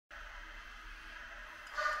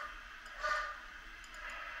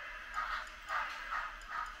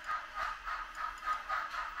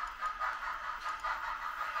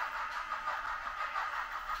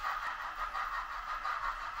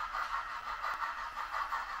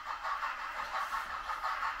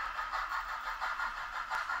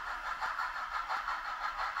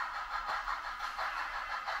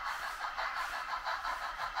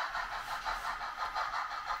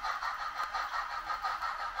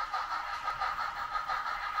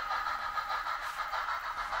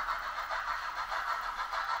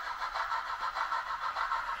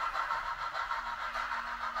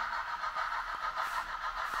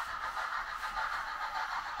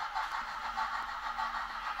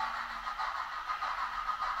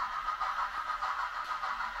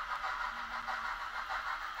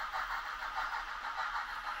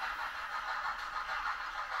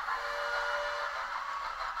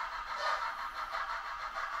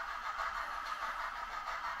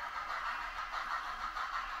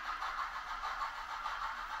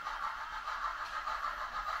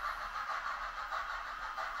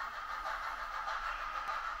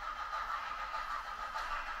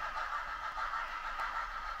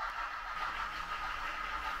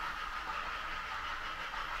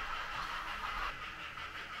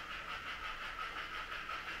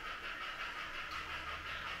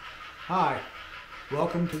Hi,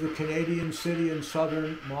 welcome to the Canadian City and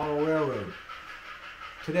Southern Model Railroad.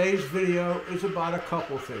 Today's video is about a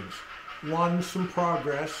couple things. One, some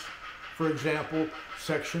progress. For example,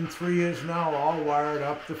 Section 3 is now all wired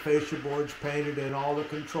up, the fascia board's painted in, all the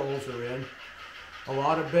controls are in. A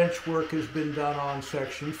lot of bench work has been done on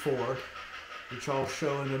Section 4, which I'll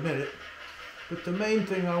show in a minute. But the main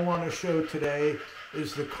thing I want to show today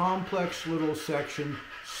is the complex little section,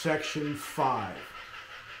 Section 5.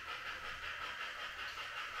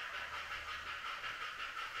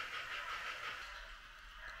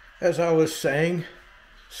 As I was saying,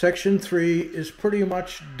 Section 3 is pretty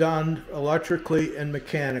much done electrically and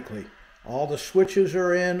mechanically. All the switches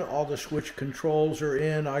are in, all the switch controls are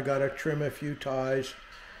in. I got to trim a few ties,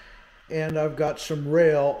 and I've got some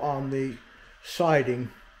rail on the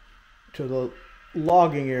siding to the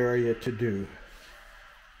logging area to do.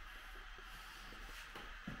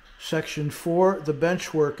 Section 4, the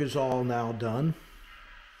bench work is all now done.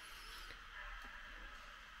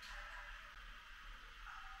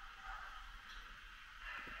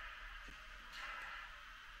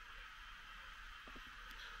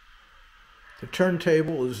 The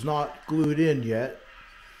turntable is not glued in yet.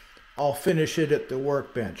 I'll finish it at the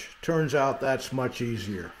workbench. Turns out that's much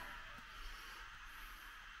easier.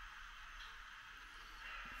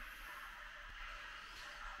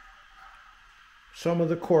 Some of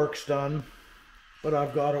the cork's done, but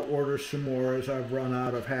I've got to order some more as I've run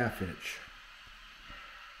out of 1/2 inch.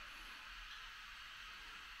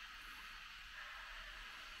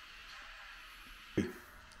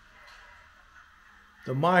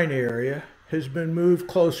 The mine area has been moved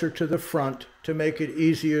closer to the front to make it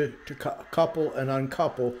easier to couple and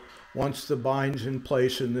uncouple once the bind's in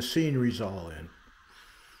place and the scenery's all in.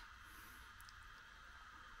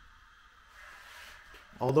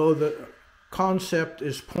 Although the concept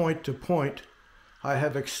is point to point, I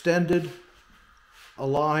have extended a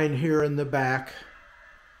line here in the back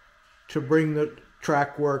to bring the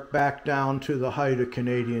track work back down to the height of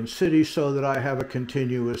Canadian City so that I have a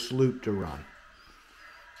continuous loop to run.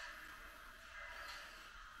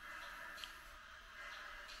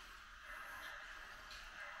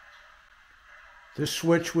 This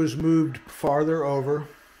switch was moved farther over.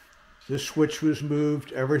 This switch was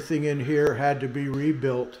moved. Everything in here had to be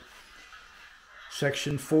rebuilt.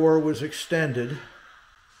 Section 4 was extended.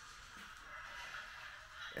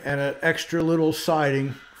 And an extra little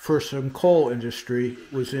siding for some coal industry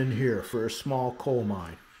was in here for a small coal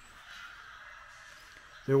mine.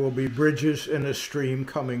 There will be bridges and a stream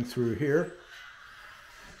coming through here.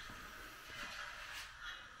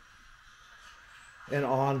 And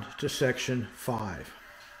on to Section 5.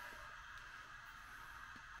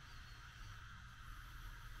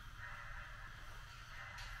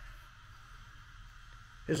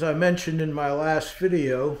 As I mentioned in my last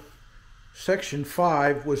video, Section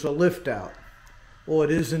 5 was a lift out. Well,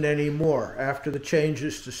 it isn't anymore. After the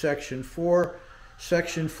changes to Section 4,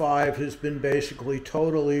 Section 5 has been basically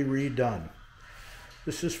totally redone.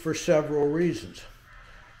 This is for several reasons.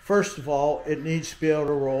 First of all, it needs to be able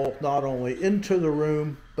to roll not only into the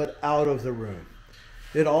room, but out of the room.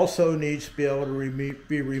 It also needs to be able to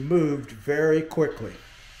be removed very quickly.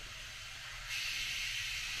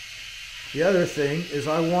 The other thing is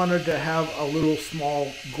I wanted to have a little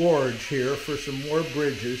small gorge here for some more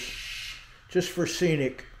bridges, just for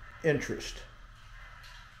scenic interest.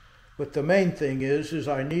 But the main thing is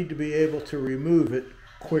I need to be able to remove it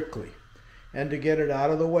quickly, and to get it out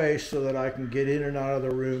of the way so that I can get in and out of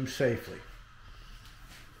the room safely.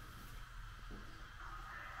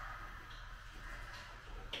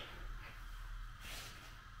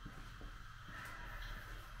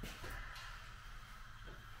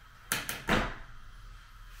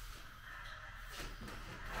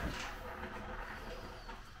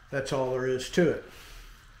 That's all there is to it.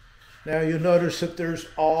 Now you'll notice that there's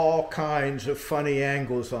all kinds of funny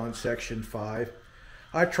angles on Section 5.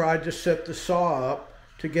 I tried to set the saw up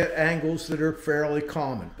to get angles that are fairly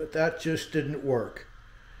common, but that just didn't work.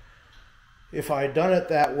 If I'd done it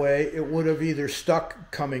that way, it would have either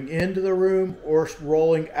stuck coming into the room or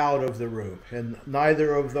rolling out of the room, and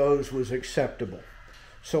neither of those was acceptable.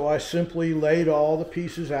 So I simply laid all the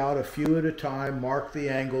pieces out a few at a time, marked the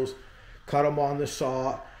angles, cut them on the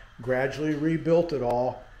saw, gradually rebuilt it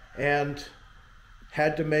all, and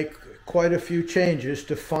had to make quite a few changes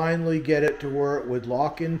to finally get it to where it would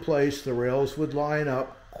lock in place, the rails would line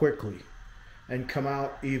up quickly and come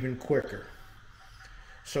out even quicker.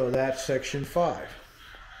 So that's Section 5.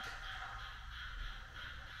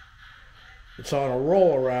 It's on a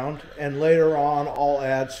roll around, and later on I'll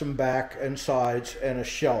add some back and sides and a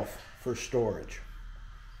shelf for storage.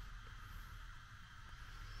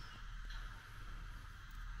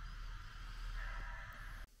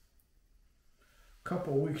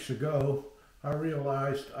 couple weeks ago, I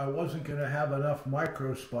realized I wasn't going to have enough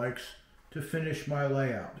micro spikes to finish my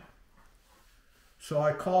layout. So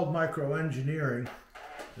I called Micro Engineering,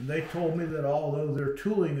 and they told me that although their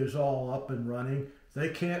tooling is all up and running, they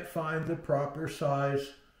can't find the proper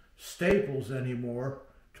size staples anymore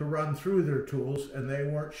to run through their tools, and they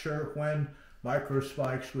weren't sure when micro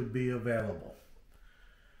spikes would be available.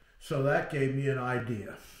 So that gave me an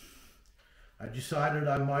idea. I decided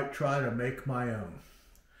I might try to make my own.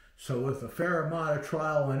 So with a fair amount of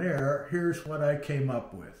trial and error, here's what I came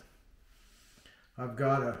up with. I've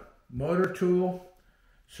got a motor tool,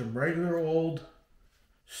 some regular old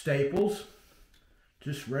staples,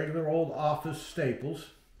 just regular old office staples,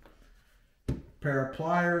 a pair of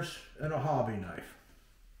pliers, and a hobby knife.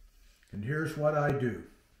 And here's what I do.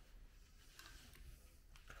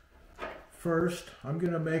 First, I'm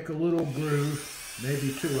going to make a little groove,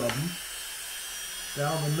 maybe two of them,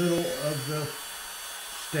 down the middle of the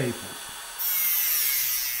staples.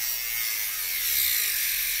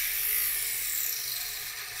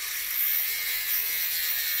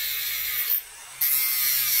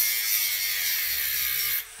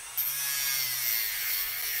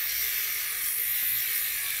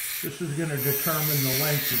 This is going to determine the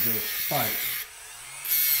length of the spike.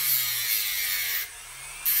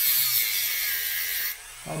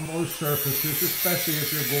 On most surfaces, especially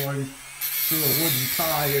if you're going through a wooden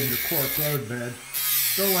tie into cork roadbed,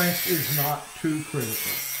 the length is not too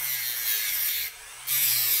critical.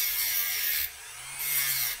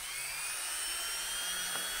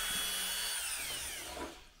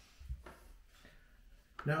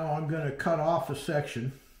 Now I'm going to cut off a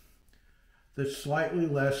section that's slightly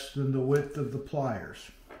less than the width of the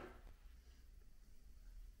pliers.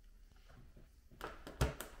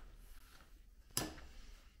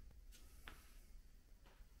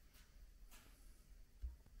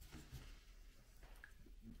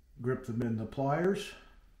 Grip them in the pliers,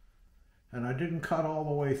 and I didn't cut all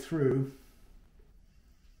the way through.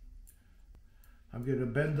 I'm going to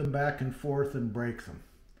bend them back and forth and break them.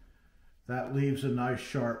 That leaves a nice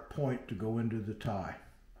sharp point to go into the tie.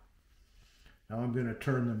 Now I'm going to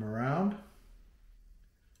turn them around.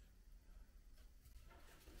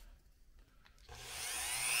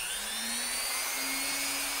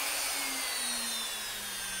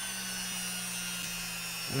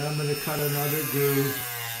 And I'm going to cut another groove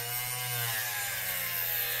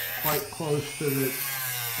quite close to the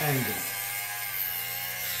angle.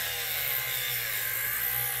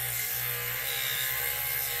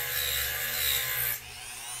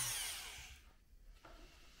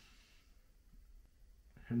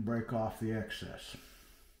 And break off the excess.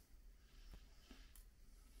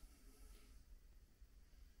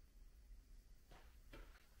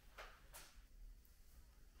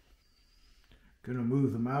 Going to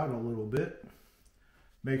move them out a little bit.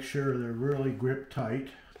 Make sure they're really grip tight.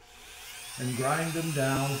 And grind them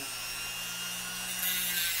down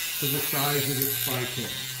to the size of the spike head.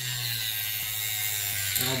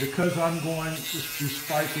 Now because I'm going to be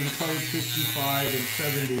spiking code 55 and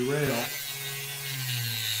 70 rail,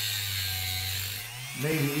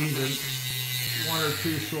 maybe even one or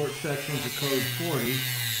two short sections of code 40,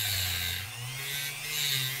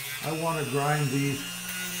 I want to grind these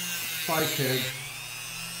spike heads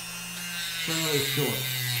fairly short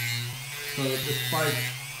so that the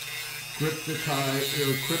spikes grip the tie,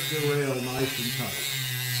 or grip the rail nice and tight.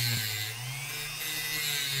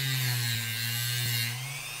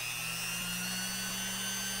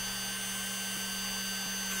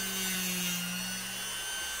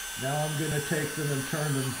 Now I'm going to take them and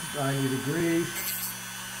turn them 90 degrees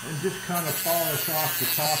and just kind of polish off the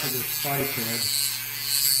top of the spike head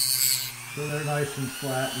so they're nice and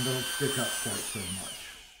flat and don't stick up quite so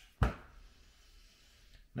much.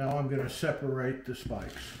 Now I'm going to separate the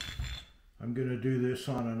spikes. I'm going to do this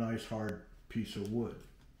on a nice hard piece of wood.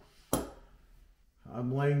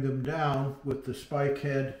 I'm laying them down with the spike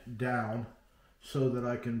head down so that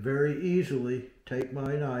I can very easily take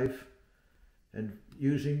my knife and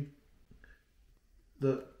using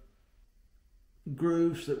the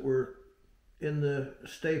grooves that were in the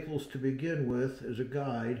staples to begin with as a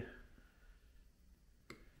guide,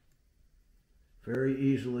 very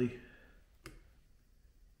easily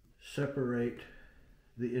separate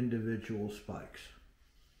the individual spikes.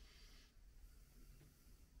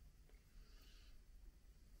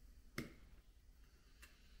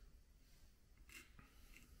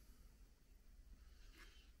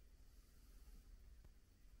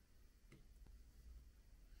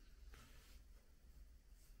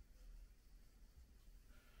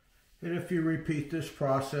 And if you repeat this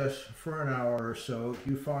process for an hour or so,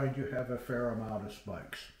 you find you have a fair amount of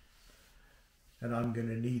spikes. and I'm going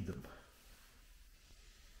to need them.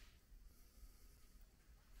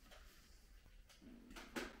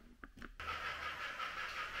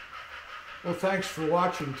 Well, thanks for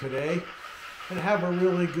watching today, and have a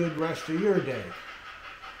really good rest of your day.